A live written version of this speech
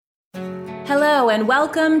Hello and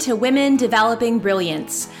welcome to Women Developing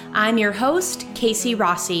Brilliance. I'm your host, Casey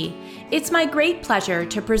Rossi. It's my great pleasure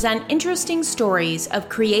to present interesting stories of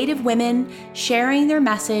creative women sharing their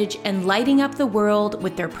message and lighting up the world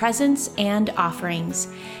with their presence and offerings.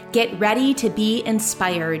 Get ready to be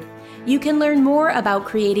inspired. You can learn more about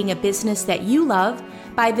creating a business that you love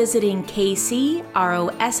by visiting kcrossi.com.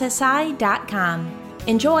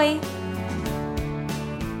 Enjoy!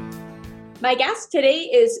 My guest today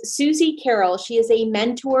is Susie Carroll. She is a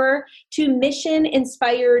mentor to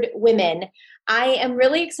mission-inspired women. I am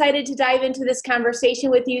really excited to dive into this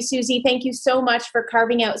conversation with you, Susie. Thank you so much for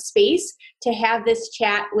carving out space to have this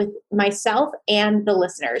chat with myself and the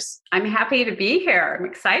listeners. I'm happy to be here. I'm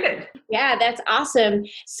excited. Yeah, that's awesome.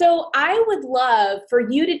 So I would love for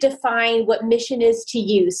you to define what mission is to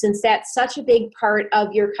you, since that's such a big part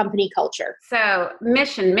of your company culture. So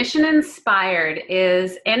mission inspired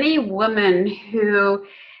is any woman who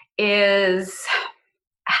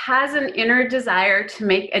has an inner desire to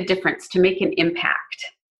make a difference, to make an impact.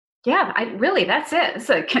 Yeah, that's it. It's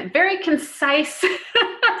a very concise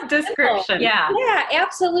description. Yeah,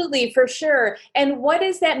 absolutely, for sure. And what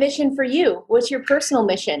is that mission for you? What's your personal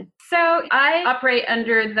mission? So I operate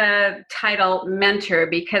under the title mentor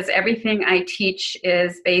because everything I teach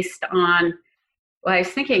is based on, well, I was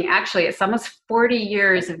thinking actually it's almost 40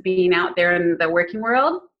 years of being out there in the working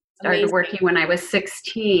world. Started working when I was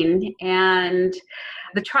 16, and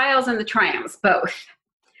the trials and the triumphs, both.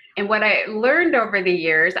 And what I learned over the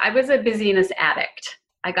years, I was a busyness addict.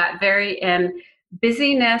 And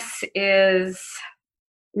busyness is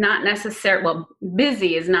not necessarily,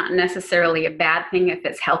 busy is not necessarily a bad thing if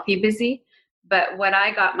it's healthy busy. But what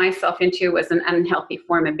I got myself into was an unhealthy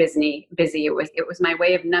form of busy. It was my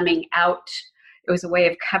way of numbing out. It was a way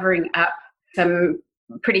of covering up some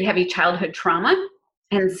pretty heavy childhood trauma.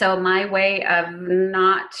 And so my way of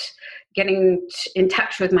not getting in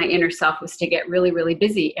touch with my inner self was to get really, really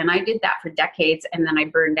busy. And I did that for decades, and then I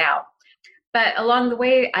burned out. But along the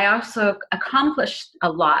way, I also accomplished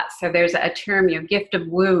a lot. So there's a term, gift of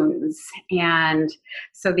wounds. And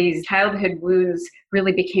so these childhood wounds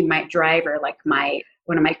really became my driver. Like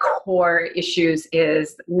one of my core issues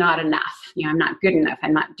is not enough. I'm not good enough.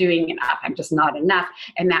 I'm not doing enough. I'm just not enough.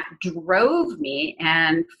 And that drove me.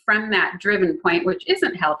 And from that driven point, which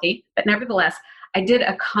isn't healthy, but nevertheless, I did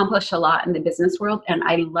accomplish a lot in the business world. And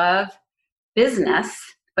I love business.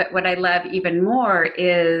 But what I love even more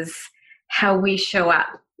is how we show up,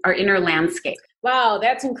 our inner landscape. Wow,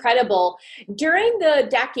 that's incredible. During the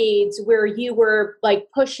decades where you were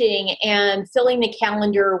pushing and filling the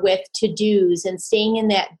calendar with to-dos and staying in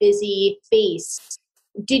that busy space,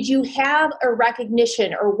 did you have a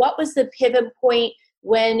recognition, or what was the pivot point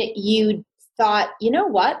when you thought, you know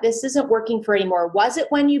what, this isn't working for anymore? Was it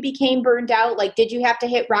when you became burned out? Did you have to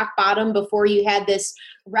hit rock bottom before you had this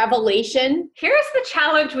revelation? Here's the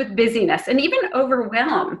challenge with busyness and even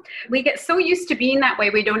overwhelm. We get so used to being that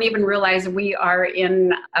way, we don't even realize we are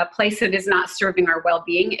in a place that is not serving our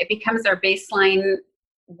well-being. It becomes our baseline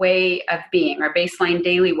way of being, our baseline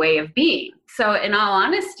daily way of being. So in all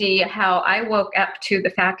honesty, how I woke up to the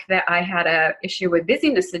fact that I had an issue with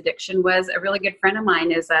busyness addiction was a really good friend of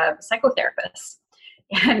mine is a psychotherapist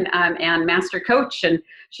and master coach. And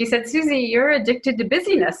she said, Susie, you're addicted to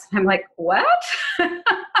busyness. I'm like, what?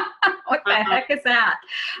 What the heck is that?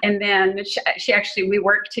 And then we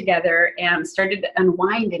worked together and started to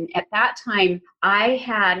unwind. And at that time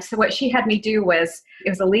so what she had me do was, it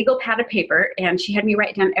was a legal pad of paper, and she had me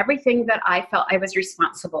write down everything that I felt I was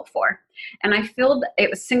responsible for. And it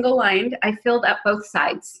was single lined. I filled up both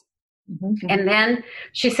sides. Mm-hmm. And then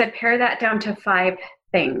she said, pare that down to 5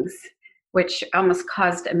 things, which almost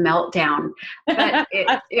caused a meltdown. But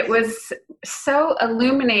it was so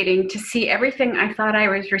illuminating to see everything I thought I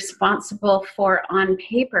was responsible for on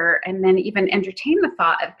paper, and then even entertain the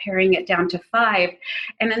thought of paring it down to 5.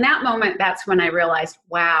 And in that moment, that's when I realized,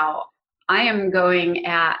 wow, I am going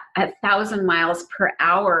at 1,000 miles per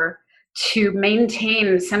hour to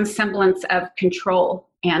maintain some semblance of control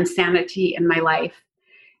and sanity in my life.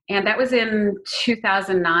 And that was in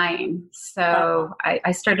 2009. So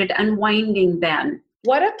I started unwinding then.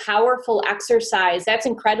 What a powerful exercise. That's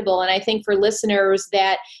incredible. And I think for listeners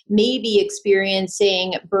that may be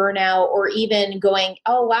experiencing burnout or even going,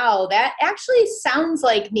 oh, wow, that actually sounds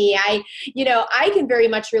like me. I can very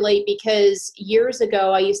much relate, because years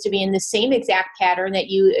ago, I used to be in the same exact pattern that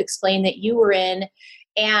you explained that you were in,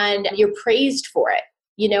 and you're praised for it.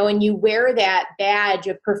 And you wear that badge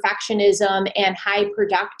of perfectionism and high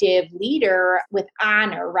productive leader with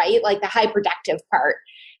honor, right? Like the high productive part.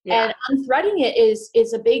 And unthreading it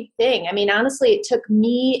is a big thing. I mean, honestly, it took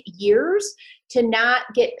me years to not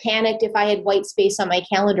get panicked if I had white space on my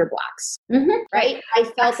calendar blocks, right? I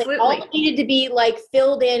felt that all needed to be like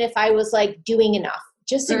filled in if I was like doing enough,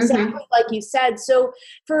 just exactly like you said. So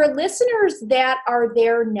for listeners that are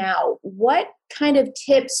there now, what kind of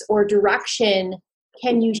tips or direction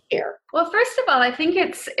can you share? Well, first of all, I think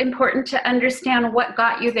it's important to understand what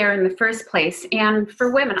got you there in the first place. And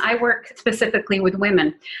for women, I work specifically with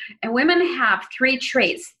women. And women have 3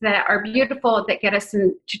 traits that are beautiful that get us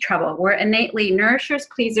into trouble. We're innately nourishers,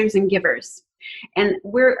 pleasers, and givers. And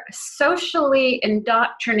we're socially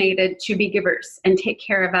indoctrinated to be givers and take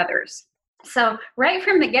care of others. So right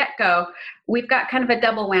from the get-go, we've got kind of a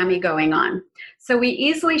double whammy going on. So we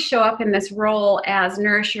easily show up in this role as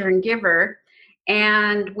nourisher and giver,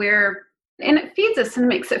 and it feeds us and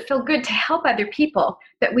makes it feel good to help other people,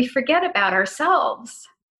 but we forget about ourselves.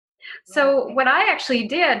 So what I actually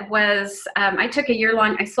did was I took a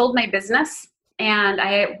year-long, I sold my business, and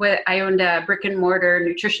I owned a brick and mortar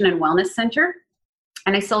nutrition and wellness center.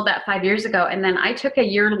 And I sold that 5 years ago. And then I took a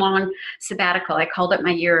year-long sabbatical. I called it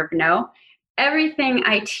my year of no. Everything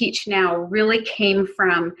I teach now really came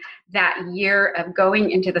from that year of going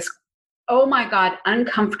into this, oh my God,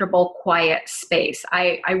 uncomfortable, quiet space.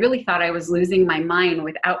 I really thought I was losing my mind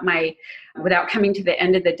without coming to the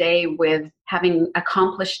end of the day with having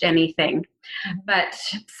accomplished anything. But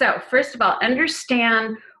so first of all,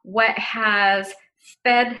 understand what has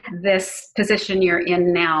fed this position you're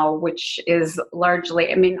in now, which is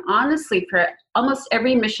largely, I mean, honestly, for almost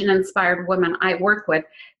every mission-inspired woman I work with,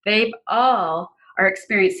 they all are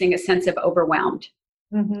experiencing a sense of overwhelmed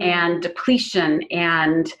and depletion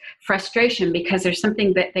and frustration because there's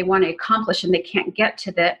something that they want to accomplish and they can't get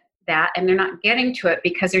to that, and they're not getting to it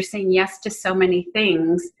because they're saying yes to so many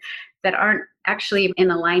things that aren't actually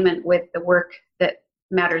in alignment with the work that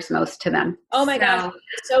matters most to them. Oh my gosh,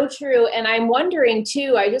 so true. And I'm wondering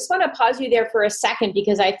too, I just want to pause you there for a second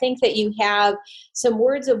because I think that you have some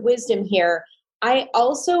words of wisdom here. I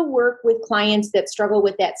also work with clients that struggle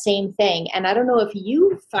with that same thing. And I don't know if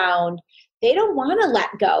you found they don't want to let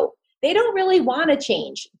go. They don't really want to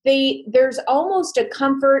change. There's almost a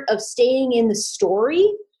comfort of staying in the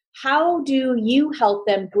story. How do you help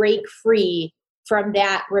them break free from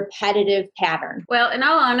that repetitive pattern? Well, in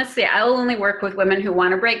all honesty, I'll only work with women who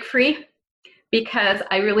want to break free because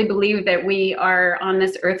I really believe that we are on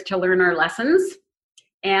this earth to learn our lessons.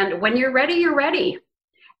 And when you're ready, you're ready.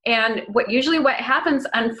 And what happens,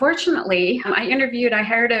 unfortunately, I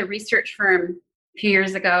hired a research firm a few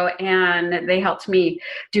years ago, and they helped me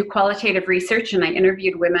do qualitative research, and I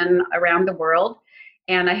interviewed women around the world.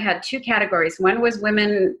 And I had 2 categories. One was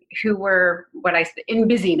women who were in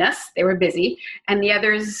busyness, they were busy, and the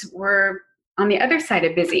others were on the other side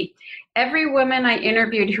of busy. Every woman I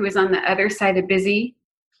interviewed who was on the other side of busy,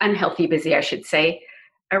 unhealthy busy, I should say,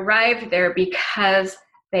 arrived there because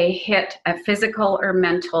they hit a physical or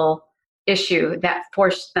mental issue that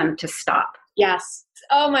forced them to stop. Yes.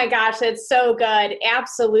 Oh my gosh, that's so good.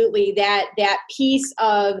 Absolutely. That piece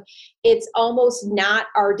of it's almost not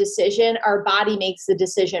our decision. Our body makes the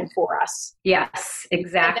decision for us. Yes,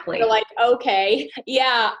 exactly. You're like, okay,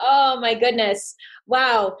 yeah. Oh my goodness.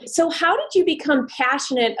 Wow. So how did you become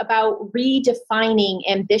passionate about redefining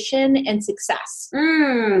ambition and success?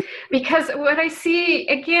 Because what I see,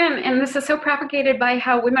 again, and this is so propagated by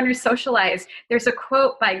how women are socialized, there's a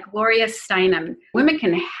quote by Gloria Steinem: women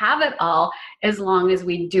can have it all as long as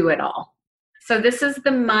we do it all. So this is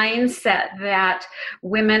the mindset that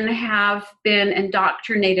women have been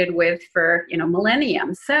indoctrinated with for,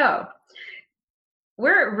 millennium. So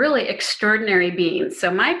we're really extraordinary beings. So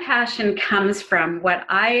my passion comes from what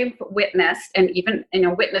I've witnessed and even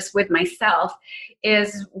witnessed with myself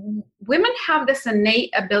is women have this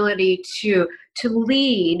innate ability to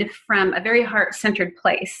lead from a very heart-centered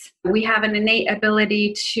place. We have an innate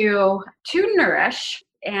ability to nourish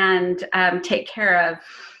and take care of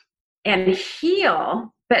and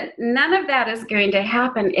heal. But none of that is going to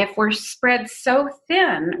happen if we're spread so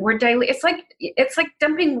thin. We're it's like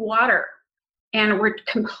dumping water. And we're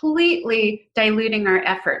completely diluting our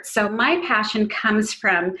efforts. So my passion comes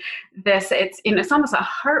from this. It's almost a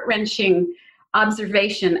heart-wrenching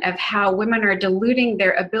observation of how women are diluting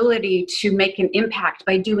their ability to make an impact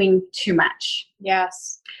by doing too much.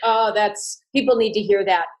 Yes. Oh, people need to hear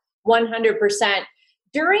that 100%.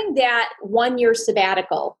 During that 1-year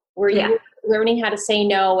sabbatical where you were learning how to say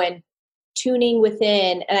no and tuning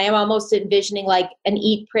within, and I am almost envisioning like an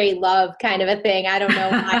eat, pray, love kind of a thing. I don't know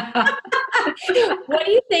why. What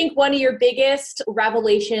do you think one of your biggest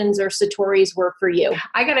revelations or satori's were for you?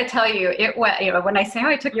 I got to tell you, it was, when I say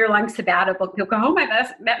I took year-long sabbatical, people go, oh my gosh,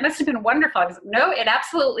 that must have been wonderful. I was, no, it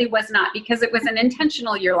absolutely was not, because it was an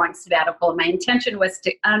intentional year-long sabbatical. My intention was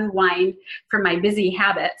to unwind from my busy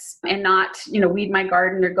habits and not, weed my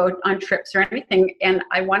garden or go on trips or anything. And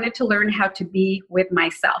I wanted to learn how to be with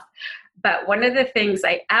myself. But one of the things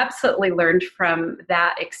I absolutely learned from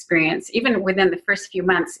that experience, even within the first few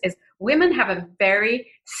months, is women have a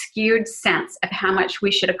very skewed sense of how much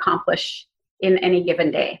we should accomplish in any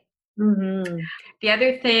given day. Mm-hmm. The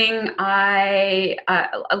other thing I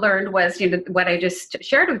learned was, what I just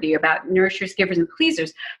shared with you about nourishers, givers, and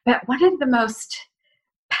pleasers. But one of the most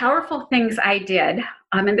powerful things I did,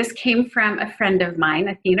 and this came from a friend of mine,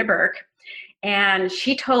 Athena Burke, and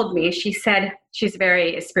she told me, she said, she's a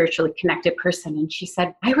very spiritually connected person. And she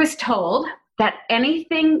said, I was told that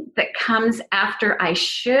anything that comes after I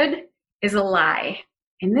should is a lie.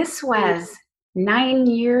 And this was 10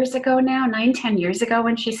 years ago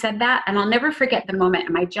when she said that. And I'll never forget the moment.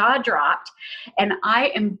 And my jaw dropped and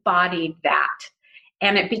I embodied that.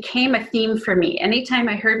 And it became a theme for me. Anytime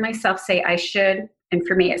I heard myself say I should, and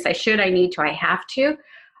for me it's I should, I need to, I have to,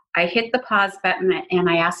 I hit the pause button and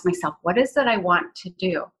I asked myself, what is it I want to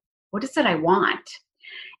do? What is it I want?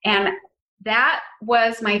 And that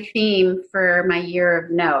was my theme for my year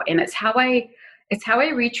of no. And it's how I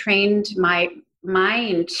retrained my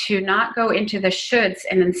mind to not go into the shoulds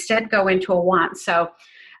and instead go into a want. So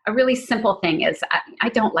a really simple thing is I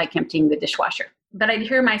don't like emptying the dishwasher. But I'd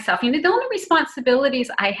hear myself, the only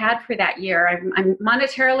responsibilities I had for that year, I'm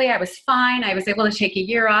monetarily, I was fine. I was able to take a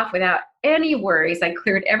year off without any worries. I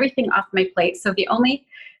cleared everything off my plate. So the only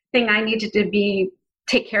thing I needed to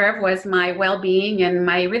take care of was my well-being and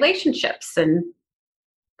my relationships. And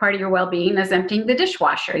part of your well-being is emptying the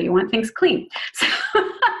dishwasher. You want things clean. So,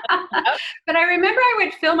 but I remember I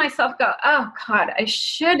would feel myself go, oh God, I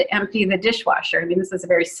should empty the dishwasher. This is a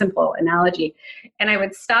very simple analogy. And I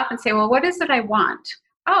would stop and say, well, what is it I want?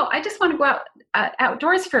 Oh, I just want to go out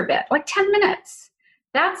outdoors for a bit, like 10 minutes.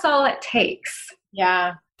 That's all it takes.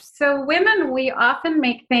 Yeah. So women, we often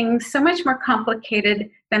make things so much more complicated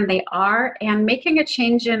than they are, and making a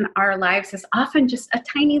change in our lives is often just a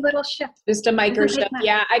tiny little shift. Just a micro shift.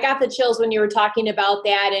 Yeah, I got the chills when you were talking about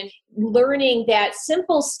that and learning that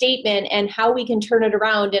simple statement and how we can turn it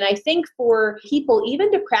around. And I think for people,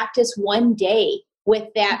 even to practice one day with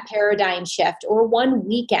that paradigm shift or one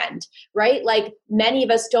weekend, right? Like many of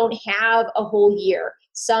us don't have a whole year.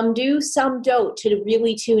 Some do, some don't, to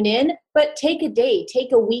really tune in. But take a day,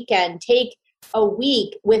 take a weekend, take a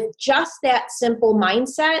week with just that simple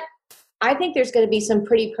mindset. I think there's going to be some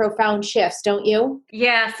pretty profound shifts, don't you?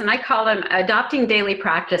 Yes, and I call them adopting daily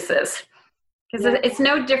practices. Because it's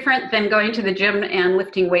no different than going to the gym and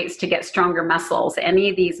lifting weights to get stronger muscles. Any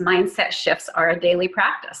of these mindset shifts are a daily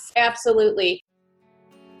practice. Absolutely.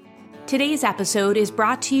 Today's episode is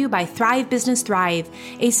brought to you by Thrive Business Thrive,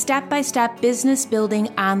 a step-by-step business building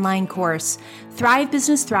online course. Thrive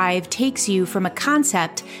Business Thrive takes you from a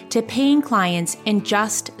concept to paying clients in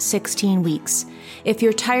just 16 weeks. If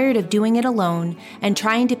you're tired of doing it alone and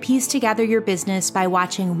trying to piece together your business by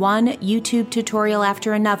watching one YouTube tutorial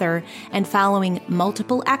after another and following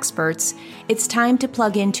multiple experts, it's time to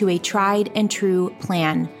plug into a tried and true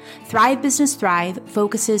plan. Thrive Business Thrive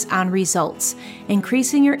focuses on results,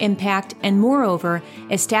 increasing your impact, and moreover,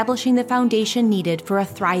 establishing the foundation needed for a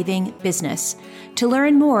thriving business. To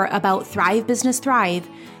learn more about Thrive Business Thrive,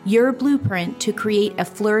 your blueprint to create a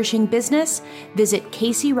flourishing business, visit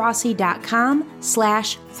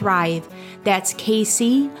CaseyRossi.com/thrive. That's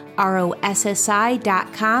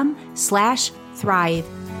KCROSSI.com/thrive.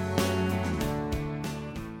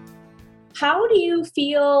 How do you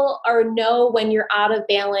feel or know when you're out of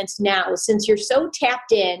balance now, since you're so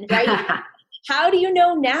tapped in, right? How do you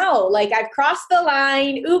know now? Like, I've crossed the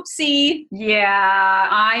line, oopsie. Yeah,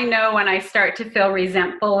 I know when I start to feel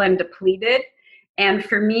resentful and depleted. And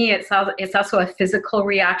for me, it's also a physical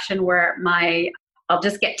reaction where I'll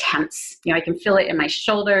just get tense. I can feel it in my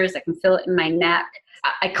shoulders. I can feel it in my neck.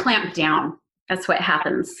 I clamp down. That's what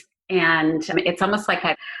happens. And it's almost like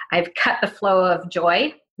I've cut the flow of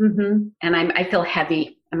joy, and I feel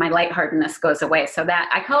heavy, and my lightheartedness goes away. So that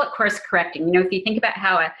I call it course correcting. If you think about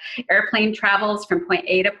how an airplane travels from point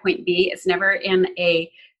A to point B, it's never in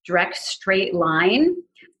a direct straight line.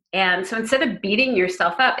 And so instead of beating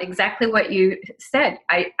yourself up, exactly what you said,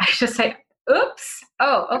 I just say, oops,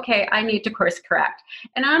 oh, okay, I need to course correct.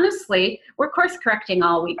 And honestly, we're course correcting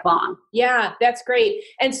all week long. Yeah, that's great.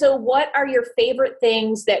 And so what are your favorite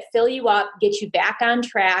things that fill you up, get you back on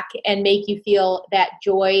track, and make you feel that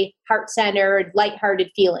joy, heart-centered,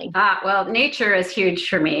 lighthearted feeling? Well, nature is huge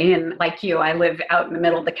for me. And like you, I live out in the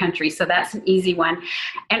middle of the country, so that's an easy one.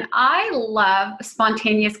 And I love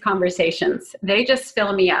spontaneous conversations. They just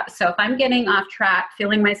fill me up. So if I'm getting off track,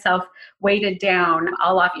 feeling myself weighted down,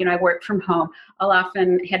 I work from home. I'll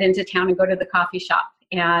often head into town and go to the coffee shop.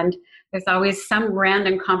 And there's always some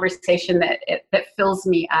random conversation that fills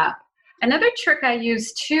me up. Another trick I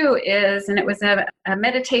use too is, and it was a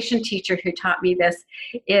meditation teacher who taught me this,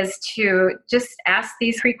 is to just ask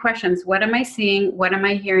these 3 questions. What am I seeing? What am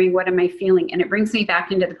I hearing? What am I feeling? And it brings me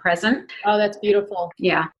back into the present. Oh, that's beautiful.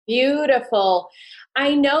 Yeah. Beautiful.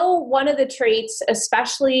 I know one of the traits,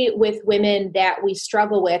 especially with women, that we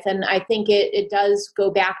struggle with, and I think it does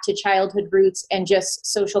go back to childhood roots and just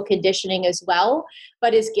social conditioning as well,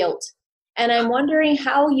 but is guilt. And I'm wondering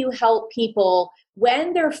how you help people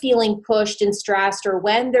when they're feeling pushed and stressed, or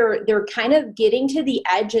when they're kind of getting to the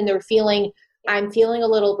edge and they're feeling, I'm feeling a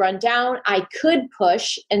little run down. I could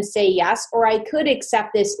push and say yes, or I could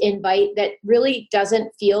accept this invite that really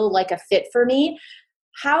doesn't feel like a fit for me.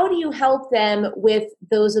 How do you help them with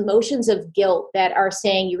those emotions of guilt that are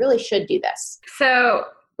saying you really should do this? So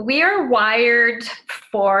we are wired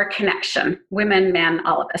for connection, women, men,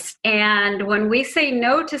 all of us. And when we say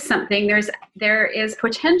no to something, there is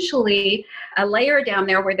potentially a layer down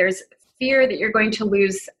there where there's fear that you're going to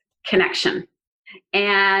lose connection.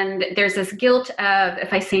 And there's this guilt of,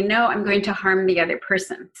 if I say no, I'm going to harm the other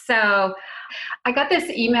person. So I got this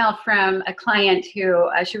email from a client who,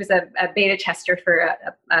 she was a beta tester for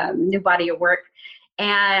a new body of work.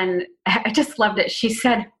 And I just loved it. She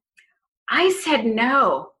said, I said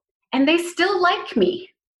no, and they still like me.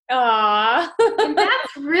 Aww. And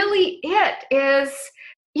that's really it, is,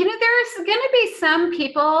 there's going to be some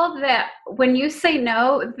people that when you say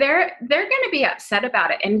no, they're going to be upset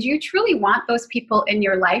about it. And do you truly want those people in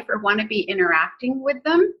your life or want to be interacting with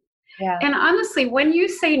them? Yeah. And honestly, when you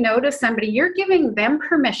say no to somebody, you're giving them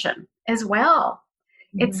permission as well.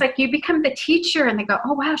 Mm-hmm. It's like you become the teacher and they go,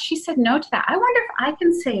 oh, wow, she said no to that. I wonder if I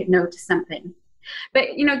can say no to something. But,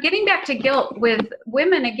 getting back to guilt with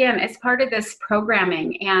women, again, it's part of this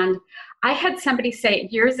programming. And I had somebody say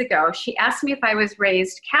years ago, she asked me if I was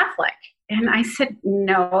raised Catholic. And I said,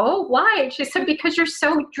 no, why? She said, because you're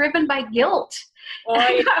so driven by guilt. Oh, yeah.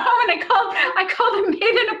 I got home and I called and made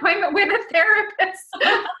an appointment with a therapist.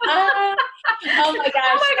 Oh my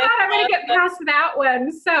gosh. Oh my God, I'm going to get past that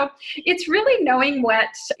one. So it's really knowing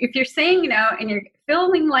if you're saying no and you're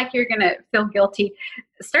feeling like you're going to feel guilty,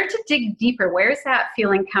 start to dig deeper. Where's that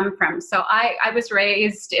feeling come from? So I was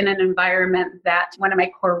raised in an environment that one of my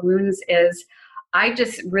core wounds is I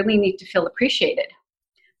just really need to feel appreciated.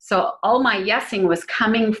 So all my yesing was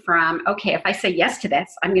coming from, okay, if I say yes to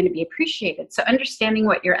this, I'm going to be appreciated. So understanding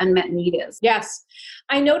what your unmet need is. Yes.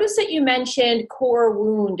 I noticed that you mentioned core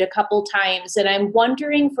wound a couple times, and I'm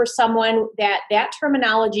wondering for someone that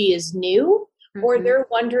terminology is new, mm-hmm. or they're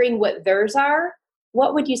wondering what theirs are,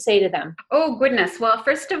 what would you say to them? Oh, goodness. Well,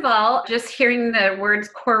 first of all, just hearing the words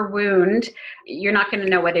core wound, you're not going to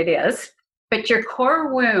know what it is. But your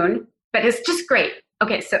core wound, but it's just great.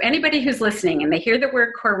 Okay, so anybody who's listening and they hear the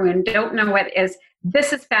word core wound, don't know what it is,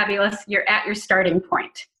 this is fabulous. You're at your starting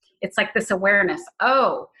point. It's like this awareness.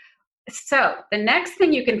 Oh, so the next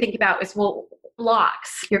thing you can think about is,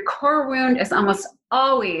 blocks. Your core wound is almost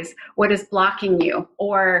always what is blocking you,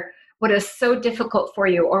 or what is so difficult for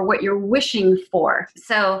you, or what you're wishing for.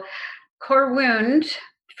 So core wound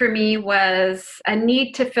for me was a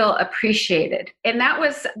need to feel appreciated. And that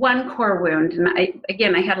was one core wound. And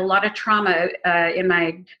I had a lot of trauma in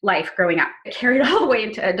my life growing up. It carried all the way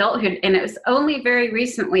into adulthood. And it was only very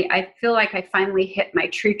recently, I feel like I finally hit my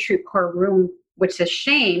true core wound, which is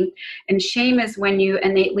shame. And shame is when you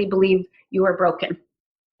innately believe you are broken.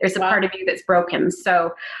 There's a part of you that's broken.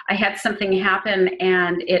 So I had something happen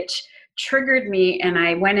and it triggered me and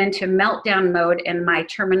I went into meltdown mode, and my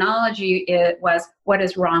terminology was, what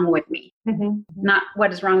is wrong with me? Mm-hmm. Not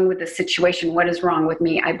what is wrong with the situation, what is wrong with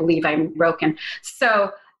me? I believe I'm broken.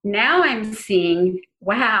 So now I'm seeing,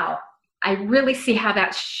 wow, I really see how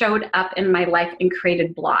that showed up in my life and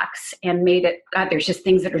created blocks and made it, God, there's just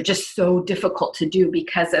things that are just so difficult to do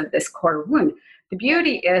because of this core wound. The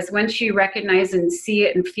beauty is once you recognize and see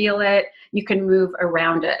it and feel it, you can move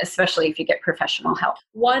around it, especially if you get professional help.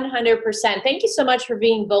 100%. Thank you so much for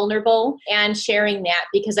being vulnerable and sharing that,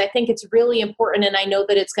 because I think it's really important, and I know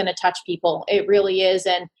that it's going to touch people. It really is.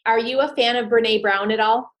 And are you a fan of Brene Brown at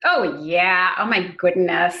all? Oh, yeah. Oh, my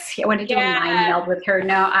goodness. I want to do a mind meld with her.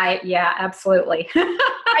 No, yeah, absolutely.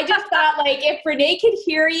 I just thought, like, if Brene could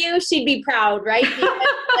hear you, she'd be proud, right? Because,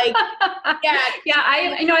 like, yeah.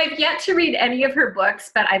 I've yet to read any of her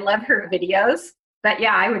books, but I love her videos. But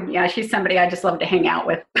yeah, she's somebody I just love to hang out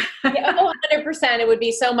with. Yeah, 100%. It would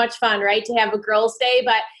be so much fun, right, to have a girls' day.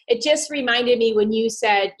 But it just reminded me when you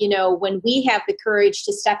said, when we have the courage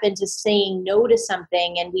to step into saying no to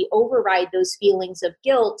something and we override those feelings of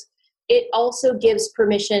guilt, it also gives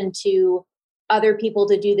permission to other people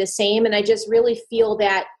to do the same. And I just really feel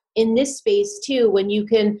that in this space too, when you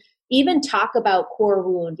can even talk about core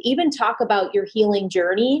wound, even talk about your healing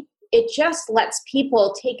journey, it just lets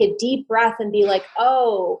people take a deep breath and be like,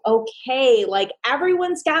 oh, okay, like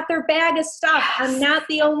everyone's got their bag of stuff. Yes. I'm not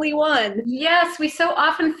the only one. Yes, we so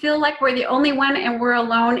often feel like we're the only one and we're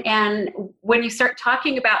alone. And when you start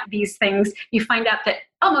talking about these things, you find out that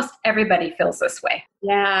almost everybody feels this way.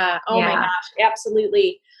 Yeah. Oh my gosh,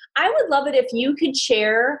 absolutely. I would love it if you could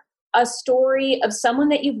share a story of someone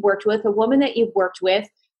that you've worked with, a woman that you've worked with,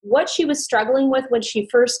 what she was struggling with when she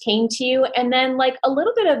first came to you, and then like a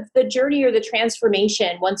little bit of the journey or the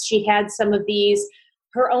transformation once she had some of these,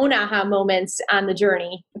 her own aha moments on the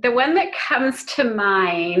journey. The one that comes to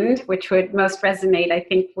mind, which would most resonate, I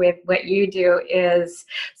think, with what you do is,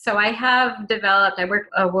 so I worked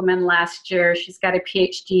with a woman last year. She's got a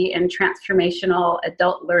PhD in transformational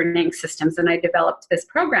adult learning systems. And I developed this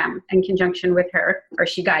program in conjunction with her, or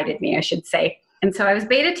she guided me, I should say. And so I was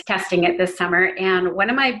beta testing it this summer. And one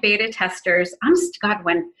of my beta testers, honest to God,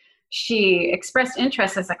 when she expressed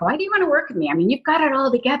interest, I was like, why do you want to work with me? I mean, you've got it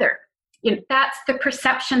all together. That's the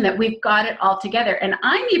perception that we've got it all together. And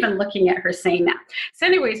I'm even looking at her saying that. So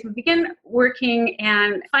anyways, we begin working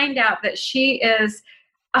and find out that she is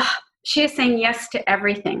saying yes to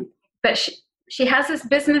everything. But she has this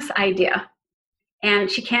business idea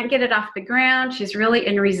and she can't get it off the ground. She's really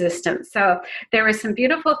in resistance. So there were some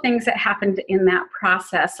beautiful things that happened in that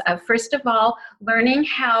process of, first of all, learning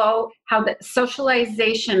how the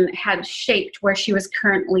socialization had shaped where she was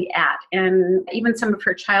currently at, and even some of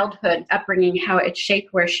her childhood upbringing, how it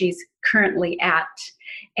shaped where she's currently at,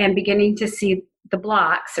 and beginning to see the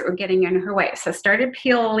blocks that were getting in her way. So started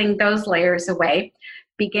peeling those layers away,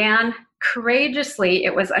 began courageously,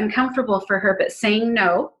 it was uncomfortable for her, but saying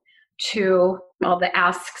no to all the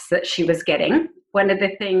asks that she was getting. One of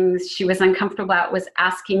the things she was uncomfortable about was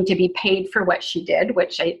asking to be paid for what she did,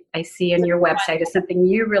 which I see in your website is something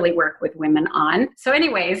you really work with women on. So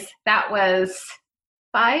anyways, that was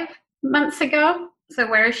 5 months ago. So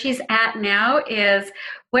where she's at now is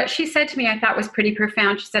what she said to me, I thought was pretty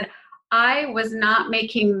profound. She said, I was not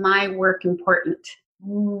making my work important.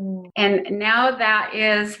 And now that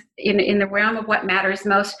is in the realm of what matters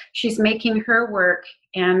most. She's making her work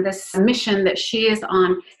and this mission that she is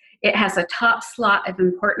on, it has a top slot of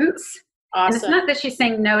importance. Awesome. And it's not that she's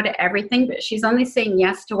saying no to everything, but she's only saying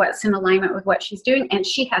yes to what's in alignment with what she's doing. And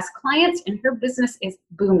she has clients and her business is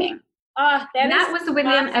booming. That was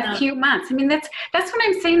within a few months. I mean, that's what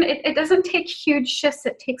I'm saying. It doesn't take huge shifts.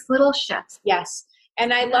 It takes little shifts. Yes.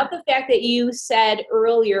 And I love the fact that you said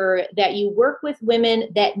earlier that you work with women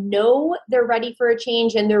that know they're ready for a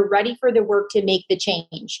change and they're ready for the work to make the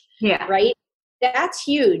change. Yeah. Right? That's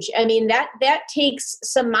huge. I mean, that takes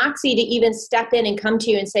some moxie to even step in and come to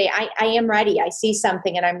you and say, I am ready. I see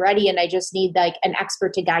something and I'm ready and I just need like an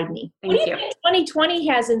expert to guide me. Thank you. What do you think 2020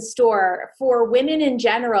 has in store for women in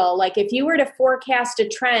general? Like if you were to forecast a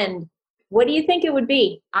trend, what do you think it would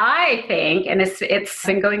be? I think, and it's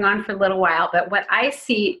been going on for a little while, but what I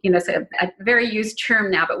see, it's a very used term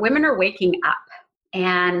now, but women are waking up.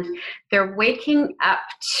 And they're waking up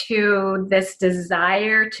to this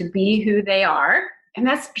desire to be who they are. And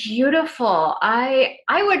that's beautiful. I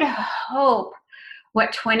would hope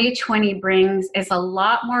what 2020 brings is a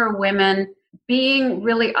lot more women being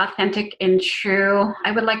really authentic and true.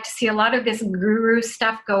 I would like to see a lot of this guru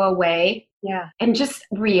stuff go away. Yeah. And just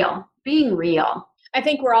being real. I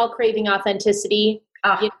think we're all craving authenticity.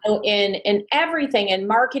 In everything, in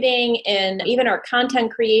marketing, and even our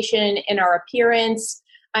content creation, in our appearance.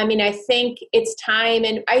 I mean, I think it's time,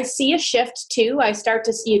 and I see a shift too.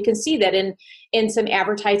 You can see that in some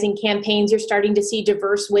advertising campaigns, you're starting to see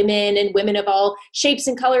diverse women and women of all shapes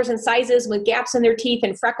and colors and sizes with gaps in their teeth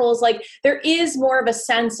and freckles. Like there is more of a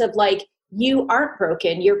sense of like, you aren't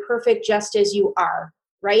broken. You're perfect just as you are.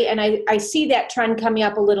 right? And I see that trend coming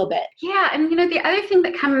up a little bit. Yeah. And, the other thing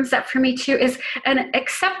that comes up for me too is an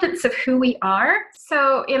acceptance of who we are.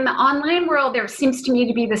 So in the online world, there seems to me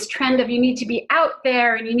to be this trend of you need to be out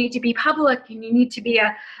there and you need to be public and you need to be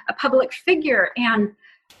a public figure. And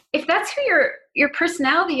if that's who your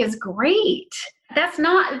personality is, great. That's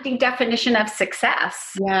not the definition of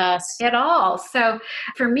success. Yes. At all. So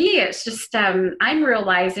for me, it's just, I'm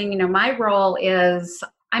realizing, my role is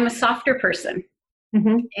I'm a softer person.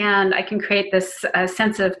 Mm-hmm. And I can create this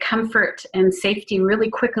sense of comfort and safety really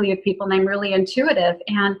quickly with people. And I'm really intuitive.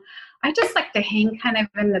 And I just like to hang kind of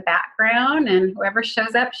in the background, and whoever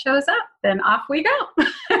shows up, then off we go.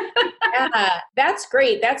 Yeah, that's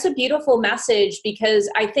great. That's a beautiful message, because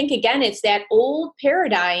I think, again, it's that old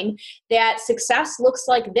paradigm that success looks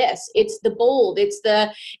like this. It's the bold, it's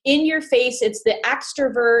the in your face, it's the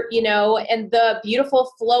extrovert, and the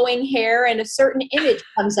beautiful flowing hair, and a certain image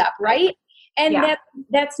comes up, right? And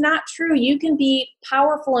that's not true. You can be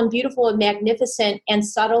powerful and beautiful and magnificent and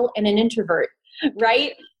subtle and an introvert.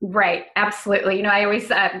 Right? Right. Absolutely. I always,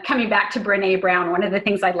 coming back to Brené Brown, one of the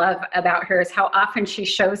things I love about her is how often she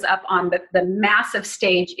shows up on the massive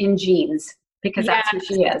stage in jeans, because that's who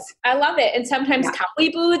she is. I love it. And sometimes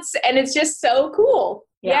cowboy boots, and it's just so cool.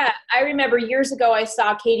 Yeah. I remember years ago, I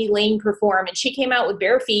saw Katie Lane perform, and she came out with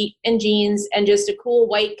bare feet and jeans and just a cool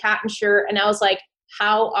white cotton shirt. And I was like,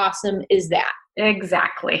 how awesome is that?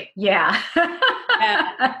 Exactly. Yeah.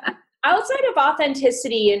 Outside of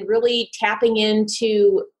authenticity and really tapping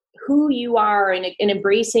into who you are and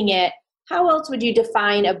embracing it, how else would you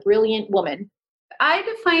define a brilliant woman? I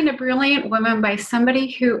define a brilliant woman by somebody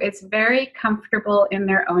who is very comfortable in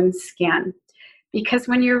their own skin. Because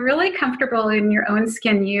when you're really comfortable in your own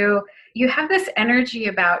skin, you have this energy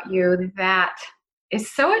about you that is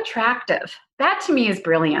so attractive. That to me is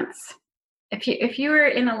brilliance. If you are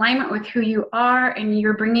in alignment with who you are and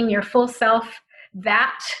you're bringing your full self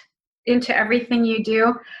into everything you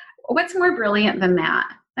do, what's more brilliant than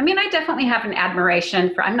that? I mean, I definitely have an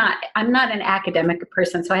admiration for, I'm not an academic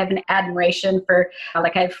person, so I have an admiration for,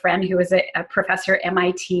 like, I have a friend who was a professor at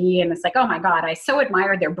MIT, and it's like, oh my God, I so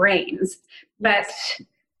admire their brains. But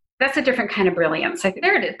that's a different kind of brilliance.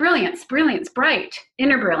 There it is, brilliance, bright,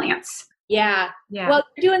 inner brilliance. Yeah. Well,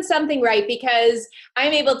 you're doing something right, because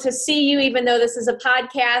I'm able to see you, even though this is a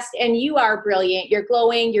podcast, and you are brilliant. You're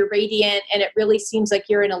glowing, you're radiant, and it really seems like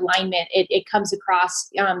you're in alignment. It comes across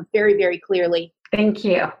very, very clearly. Thank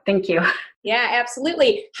you. Yeah,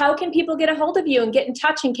 absolutely. How can people get a hold of you and get in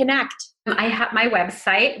touch and connect? I have my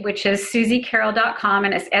website, which is SuzyCarroll.com,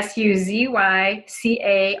 and it's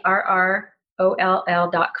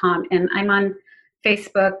SuzyCarroll.com. And I'm on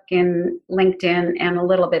Facebook and LinkedIn and a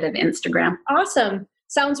little bit of Instagram. Awesome.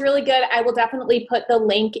 Sounds really good. I will definitely put the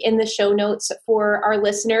link in the show notes for our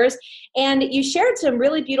listeners. And you shared some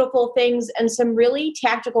really beautiful things and some really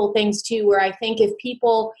tactical things too, where I think if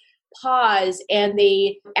people pause and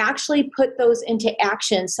they actually put those into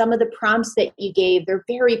action, some of the prompts that you gave, they're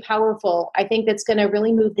very powerful. I think that's going to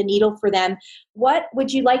really move the needle for them. What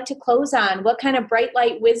would you like to close on? What kind of bright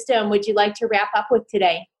light wisdom would you like to wrap up with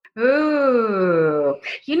today? Ooh,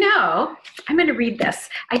 I'm going to read this.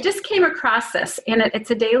 I just came across this, and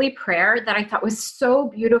it's a daily prayer that I thought was so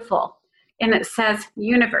beautiful. And it says,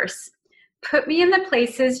 universe, put me in the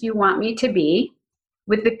places you want me to be,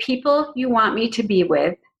 with the people you want me to be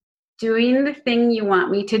with, doing the thing you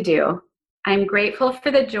want me to do. I'm grateful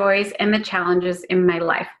for the joys and the challenges in my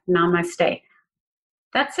life. Namaste.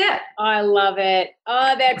 That's it. I love it.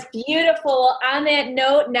 Oh, that's beautiful. On that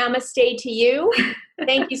note, namaste to you.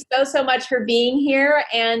 Thank you so much for being here.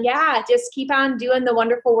 And just keep on doing the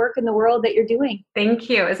wonderful work in the world that you're doing. Thank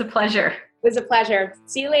you. It was a pleasure. It was a pleasure.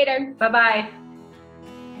 See you later. Bye-bye.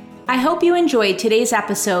 I hope you enjoyed today's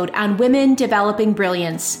episode on women developing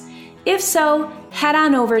brilliance. If so, head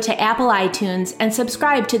on over to Apple iTunes and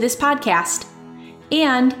subscribe to this podcast.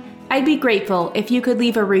 And I'd be grateful if you could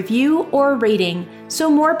leave a review or a rating so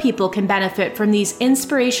more people can benefit from these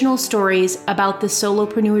inspirational stories about the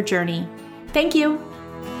solopreneur journey. Thank you.